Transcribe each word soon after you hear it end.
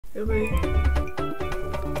We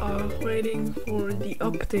are waiting for the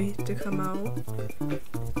update to come out.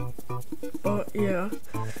 But yeah,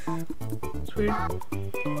 it's weird.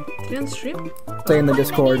 Didn't stream? Stay in the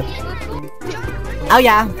Discord. Oh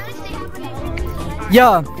yeah.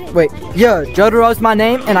 Yeah, wait, yeah, Jotaro's my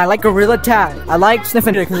name, and I like gorillatag. I like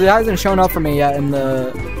sniffing it because it hasn't shown up for me yet in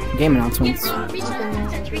the game announcements.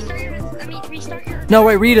 No,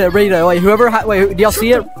 wait, read it. Wait, whoever, wait, do y'all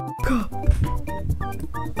see it?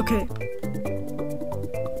 Okay.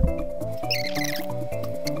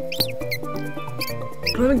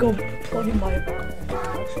 Let me go plug in my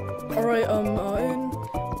Alright,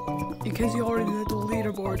 and you can see already that the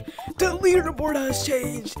leaderboard. The leaderboard has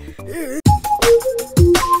changed!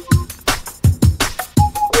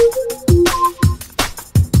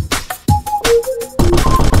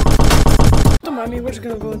 Don't mind me, we're just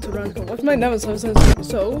gonna go into random. What's my name?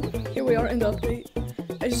 So, here we are in the update.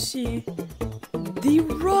 As you see, the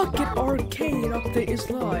Rocket Arcade update is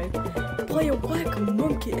live. Play a whack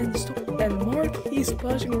monkey and Mark, he's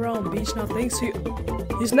splashing around beach now thanks to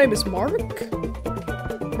his name is Mark?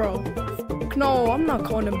 Bro. No, I'm not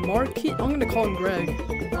calling him Mark. I'm gonna call him Greg.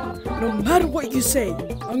 No matter what you say,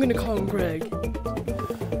 I'm gonna call him Greg.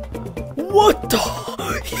 What the?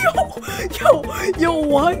 Yo,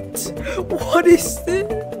 what? What is this?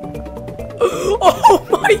 Oh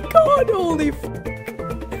my god, holy f***.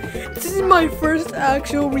 This is my first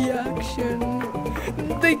actual reaction.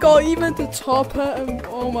 They got even the top hat and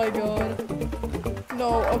oh my god.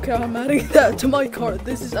 No, okay, I'm adding that to my cart.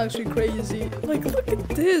 This is actually crazy. Like, look at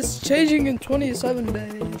this. Changing in 27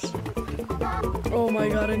 days. Oh my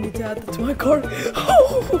god, I need to add that to my cart.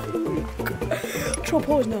 Oh, control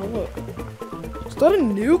pose now, look. Is that a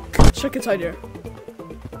nuke? Check inside here.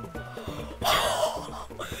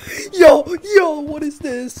 Yo, what is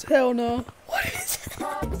this? Hell no. What is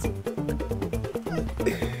that?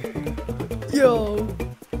 Yo.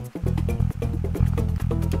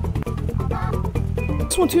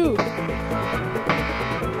 This one too.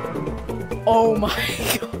 Oh my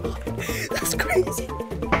god. That's crazy.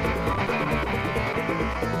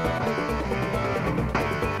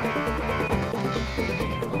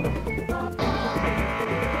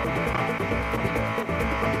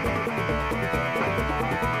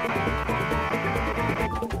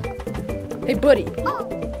 Hey buddy.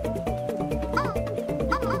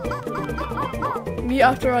 Me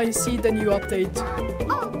after I see the new update.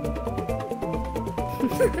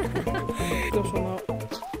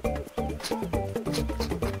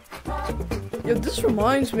 Yo, this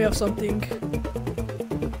reminds me of something.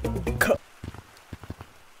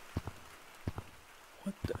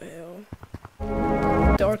 What the hell?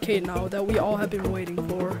 The arcade now that we all have been waiting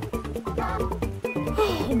for.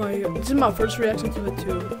 Oh my god, this is my first reaction to it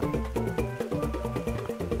too.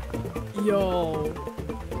 Yo.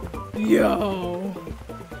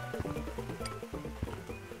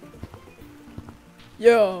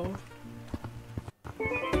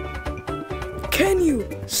 Can you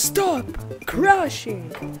stop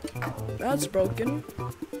crashing? That's broken.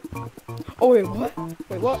 Oh wait, what?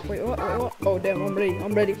 Wait, what? Oh damn, I'm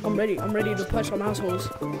ready to punch some assholes.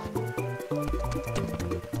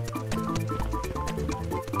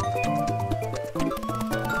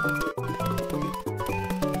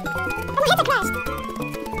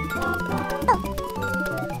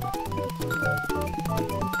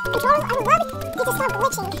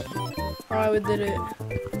 Alright, we did it.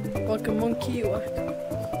 Like a monkey.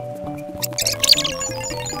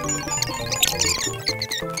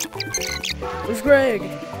 Where's Greg?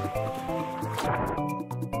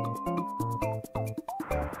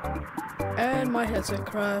 And my headset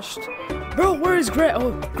crashed. Bro, where is Greg?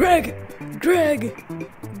 Oh, Greg!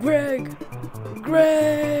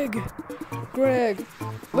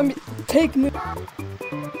 Let me take me.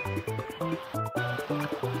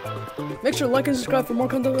 Make sure to like and subscribe for more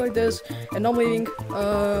content like this. And I'm leaving.